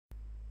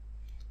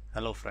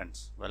Hello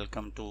friends,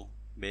 welcome to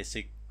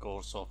basic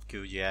course of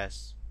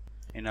QGIS.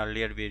 In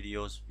earlier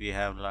videos we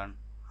have learned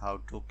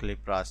how to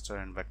clip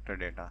raster and vector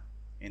data.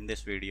 In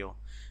this video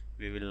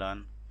we will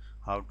learn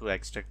how to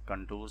extract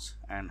contours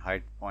and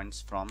height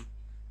points from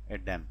a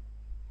DEM.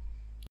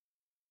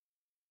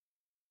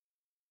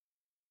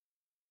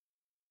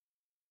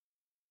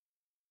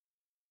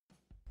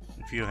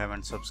 If you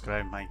haven't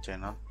subscribed my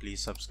channel, please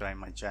subscribe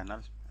my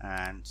channel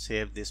and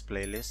save this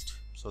playlist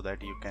so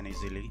that you can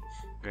easily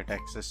get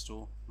access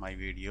to my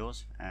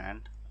videos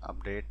and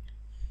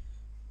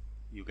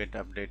you get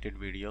updated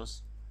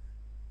videos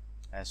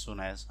as soon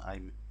as I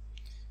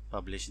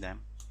publish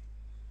them.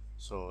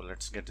 So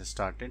let's get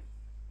started.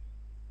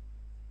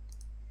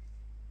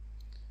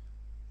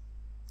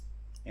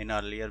 In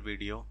earlier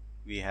video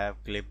we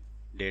have clipped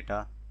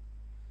data.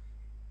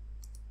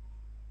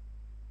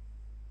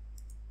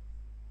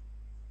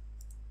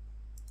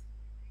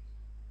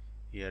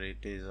 Here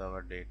it is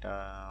our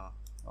data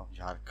of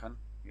Jharkhand.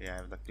 We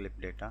have the clip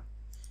data.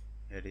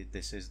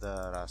 This is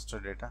the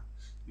raster data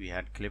we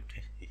had clipped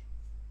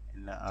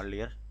in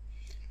earlier,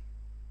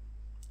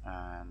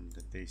 and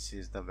this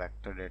is the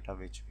vector data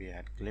which we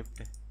had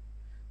clipped.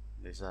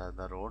 These are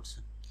the roads,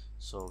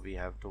 so we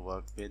have to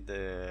work with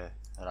the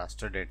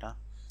raster data.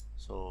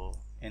 So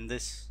in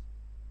this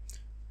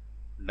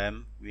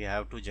DEM we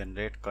have to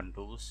generate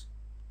contours.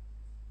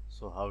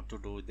 So how to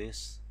do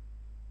this?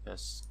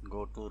 Just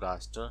go to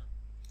raster,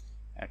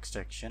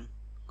 extraction,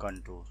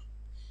 contour.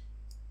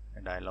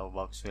 A dialog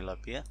box will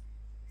appear.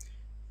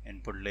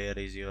 Input layer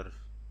is your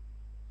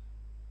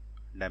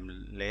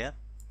DEM layer.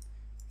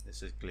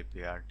 This is clip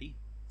ART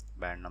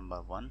band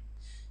number 1.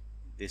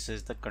 This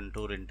is the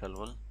contour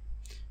interval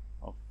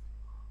of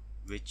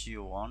which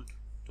you want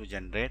to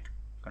generate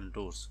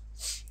contours.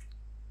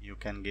 You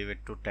can give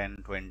it to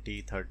 10,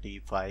 20,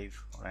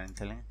 35 or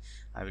anything.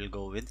 I will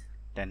go with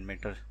 10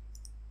 meter,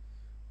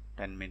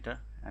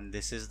 and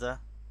this is the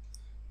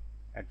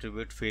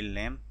attribute field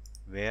name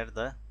where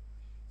the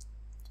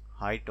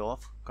height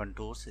of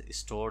contours is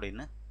stored in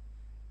a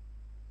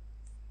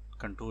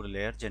contour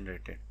layer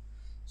generated.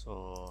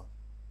 So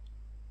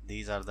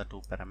these are the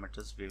two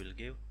parameters we will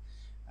give,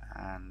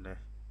 and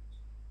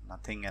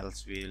nothing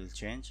else we will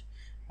change,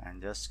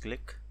 and just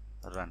click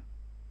run,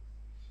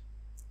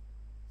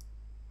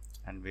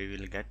 and we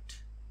will get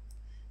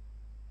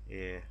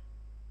a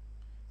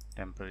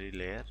temporary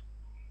layer.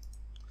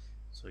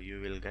 So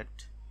you will get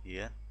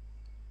here,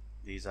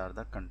 these are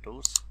the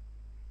contours.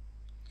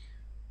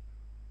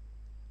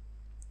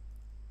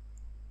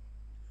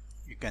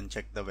 You can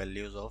check the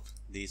values of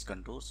these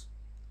contours.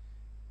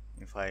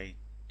 If I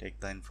take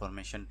the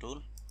information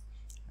tool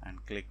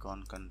and click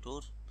on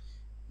contour,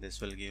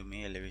 this will give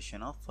me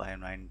elevation of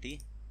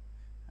 590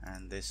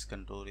 and this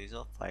contour is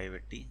of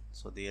 580.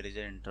 So there is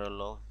an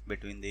interval of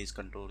between these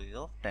contours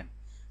of 10.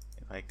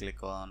 If I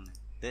click on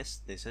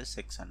this is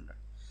 600.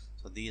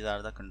 So these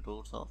are the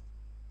contours of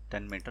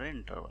 10 meter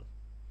interval.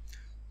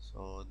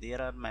 So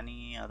there are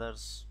many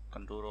others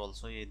contour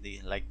also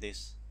like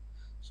this,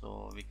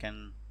 so we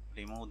can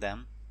remove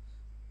them.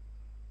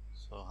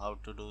 So how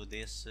to do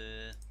this?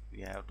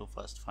 We have to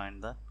first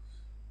find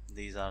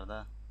these are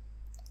the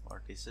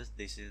vertices.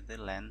 This is the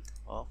length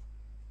of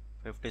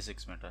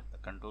 56 meter. The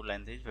contour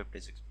length is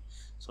 56.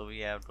 So we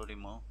have to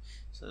remove.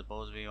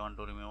 Suppose we want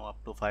to remove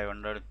up to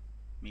 500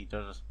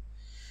 meter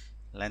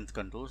length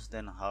contours,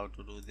 then how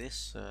to do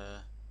this?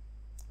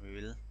 We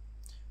will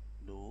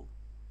do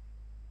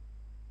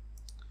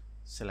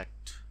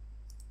select.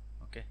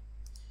 Okay,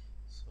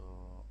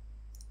 so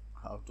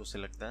how to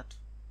select that?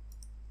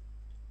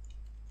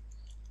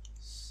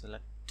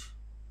 Select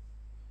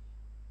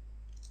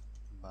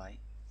by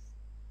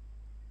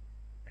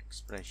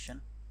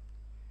expression.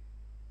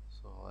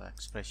 So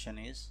expression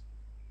is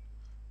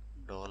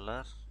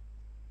dollar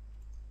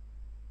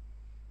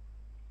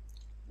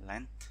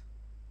length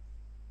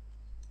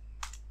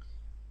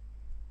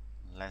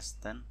less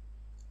than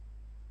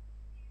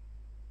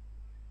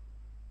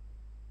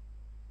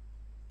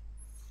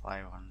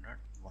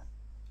 501.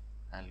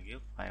 I'll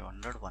give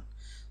 501.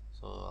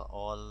 So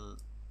all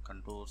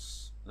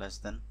contours less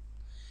than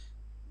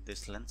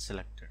this length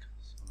selected.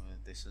 So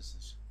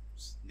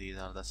these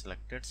are the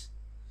selected.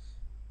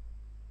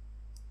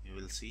 You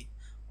will see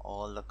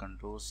all the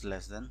contours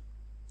less than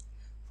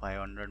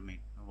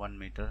 1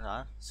 meter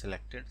are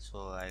selected.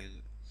 So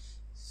I'll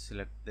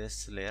select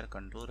this layer,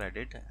 contour,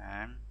 edit,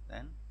 and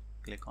then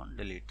click on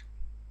delete.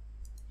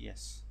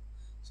 Yes,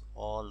 so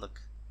all the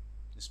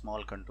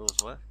small contours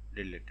were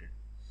deleted.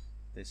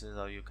 This is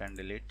how you can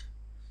delete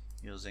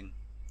using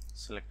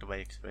select by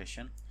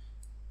expression,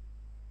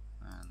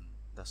 and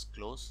thus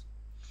close.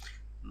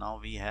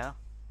 Now we have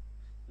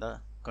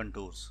the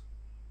contours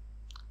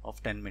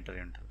of 10 meter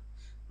interval.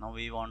 Now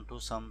we want to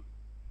some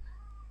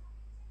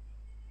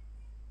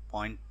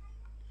point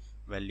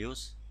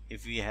values.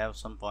 If we have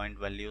some point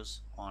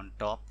values on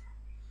top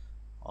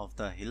of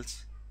the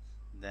hills,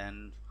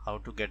 then how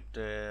to get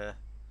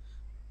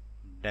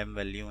DEM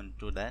value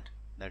into that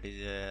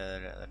is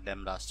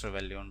DEM raster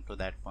value into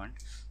that point.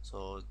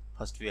 So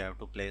first we have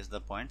to place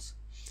the points.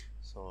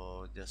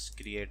 So just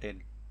create a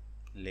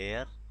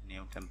layer,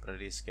 new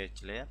temporary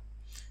sketch layer.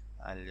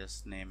 I'll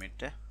just name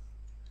it a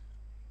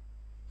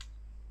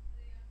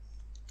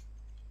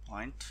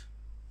point,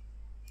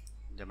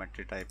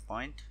 geometry type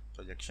point,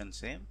 projection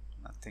same,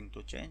 nothing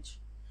to change.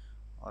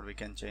 Or we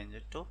can change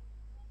it to,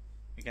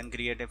 we can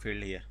create a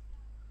field here,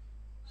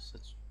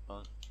 such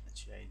as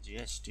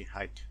HIGST,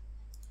 height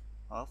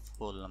of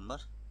whole number,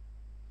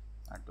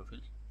 add to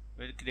field.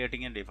 We're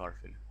creating a default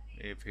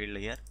field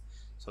here,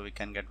 so we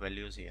can get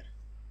values here.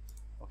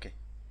 Okay,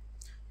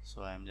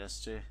 so I'm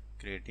just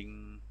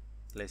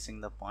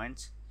placing the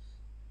points,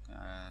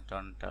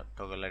 turn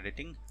toggle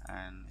editing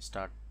and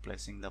start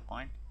placing the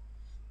point.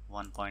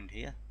 One point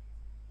here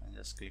and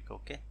just click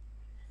OK.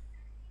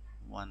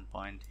 One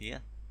point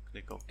here,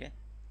 click OK.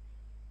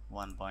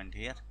 One point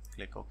here,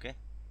 click OK.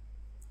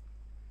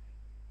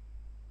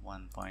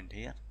 One point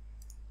here,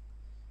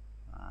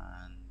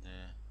 and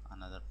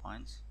another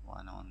points,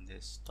 one on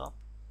this top.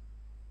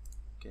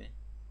 Okay,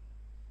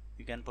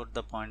 you can put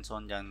the points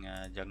on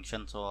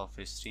junctions of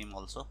a stream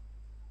also,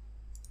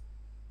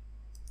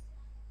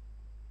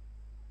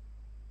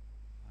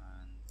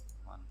 and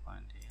one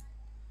point here.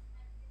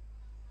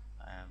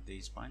 I have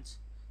these points,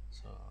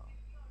 so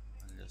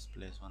I'll just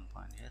place one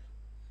point here,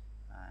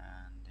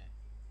 and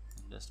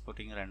I'm just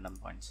putting random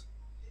points.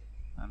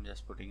 I'm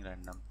just putting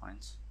random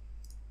points.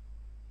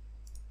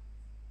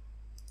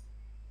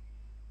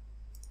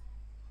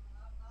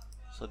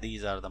 So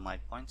these are the my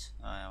points.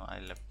 I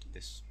left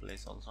this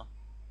place also.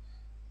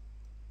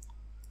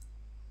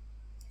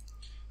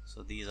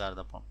 So these are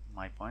the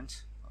my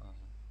points.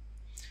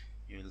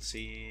 You will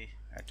see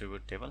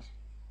attribute table.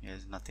 Here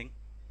is nothing.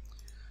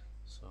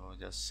 So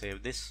just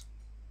save this.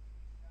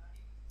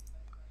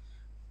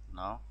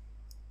 Now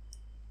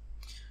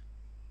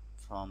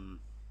from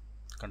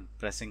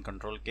pressing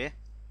Ctrl K,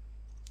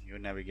 you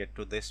navigate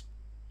to this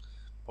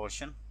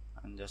portion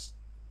and just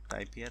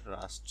type here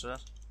raster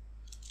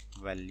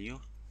value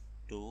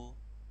to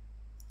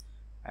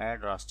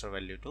add raster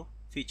value to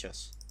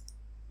features.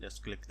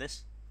 Just click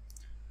this.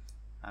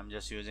 I'm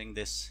just using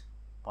this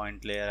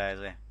point layer as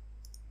a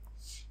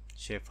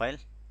shapefile,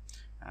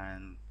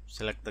 and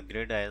select the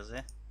grid as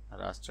a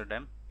raster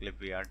DEM, click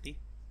VRT,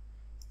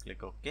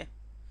 click OK,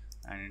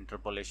 and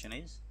interpolation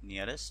is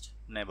nearest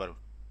neighborhood,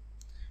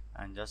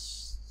 and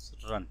just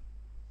run.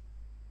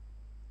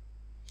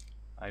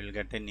 I will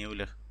get a new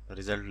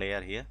result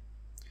layer here,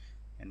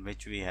 in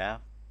which we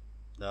have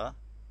the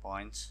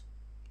points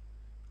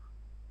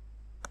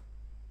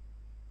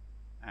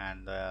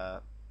and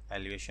the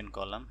elevation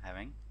column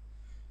having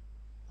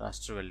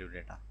raster value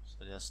data.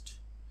 So just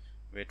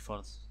wait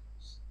for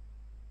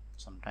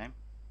some time.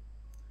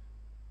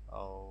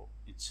 Oh,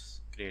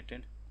 it's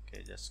created.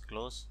 Okay, just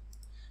close.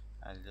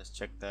 I'll just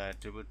check the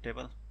attribute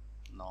table.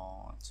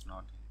 No,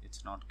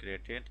 it's not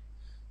created.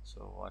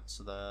 So what's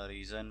the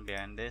reason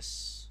behind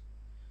this?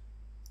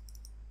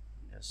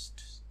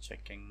 Just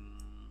checking.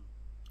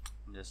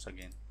 Just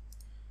again.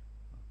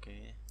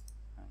 Okay,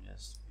 I'm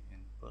just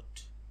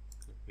input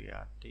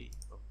VRT.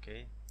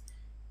 Okay,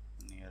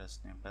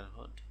 nearest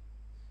neighborhood.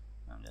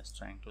 I'm just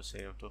trying to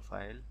save to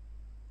file.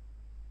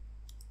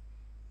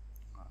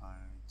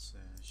 It's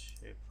a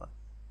shape.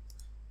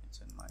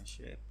 It's in my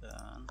shape,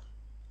 and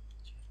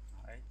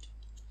height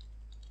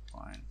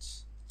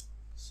points,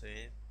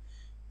 save,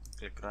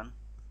 click run.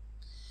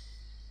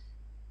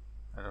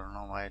 I don't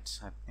know why it's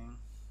happening.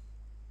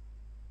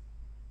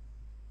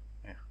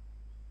 Yeah,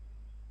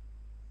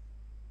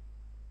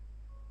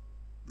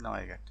 now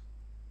I get.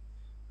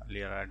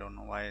 Earlier I don't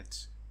know why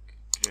it's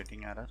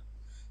creating error.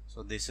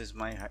 So this is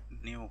my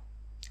new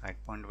height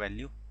point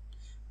value.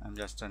 I'm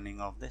just turning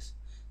off this.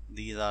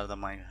 These are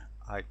my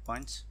height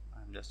points.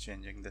 I'm just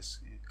changing this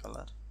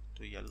color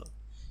to yellow.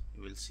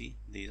 You will see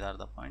these are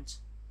the points,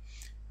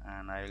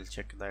 and I will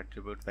check the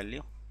attribute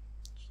value.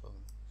 So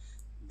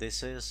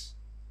this is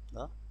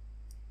the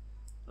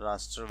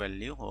raster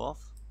value of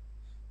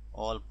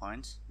all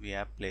points we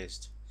have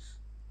placed.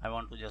 I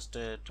want to just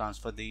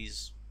transfer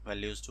these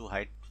values to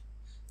height.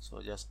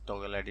 So just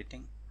toggle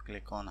editing,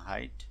 click on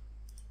height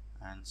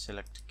and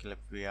select clip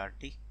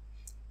VRT.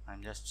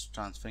 I'm just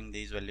transferring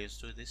these values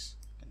to this.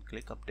 You can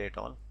click update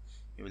all.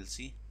 You will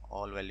see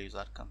all values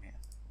are come here.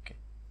 Okay,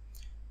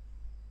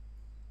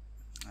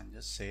 and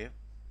just save.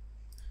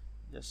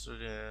 Just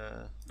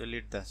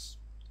delete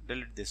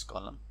this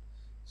column.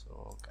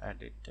 So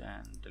add it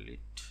and delete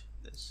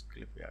this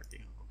clip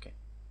VRT. Okay,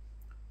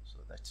 so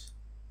that's.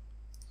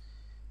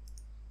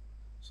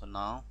 So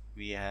now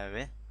we have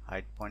a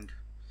height point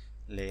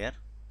layer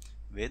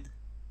with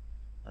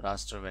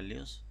raster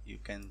values. You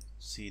can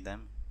see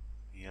them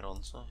here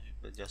also.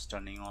 Just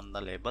turning on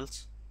the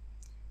labels.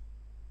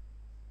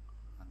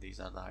 These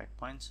are the height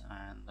points,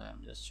 and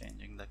I'm just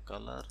changing the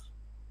color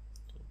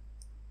to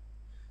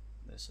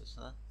this is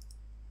the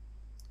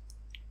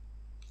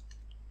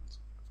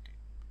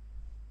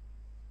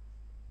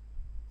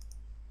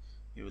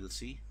you will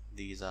see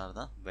these are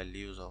the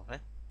values of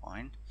a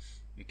point.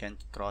 You can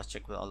cross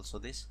check also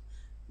this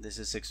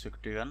is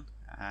 651,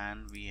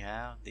 and we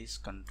have this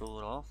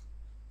contour of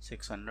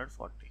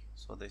 640.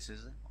 So this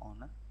is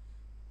on a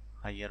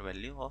higher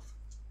value of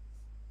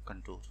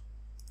contour.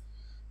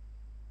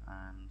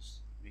 And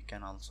we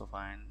can also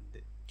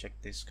check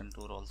this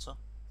contour also.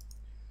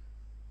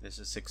 This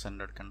is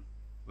 600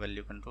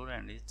 value contour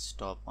and it's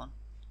stop on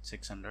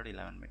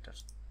 611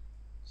 meters.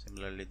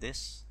 Similarly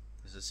this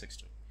is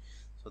 60.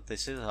 So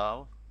this is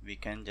how we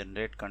can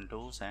generate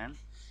contours and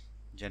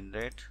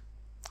generate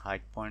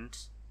height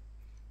points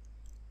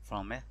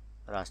from a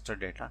raster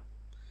data.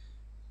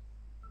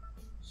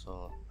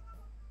 So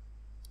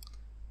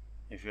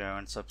if you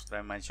haven't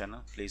subscribed my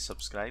channel, please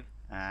subscribe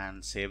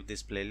and save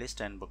this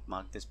playlist and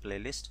bookmark this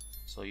playlist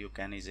so you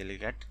can easily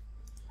get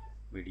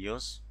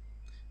videos.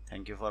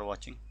 Thank you for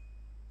watching.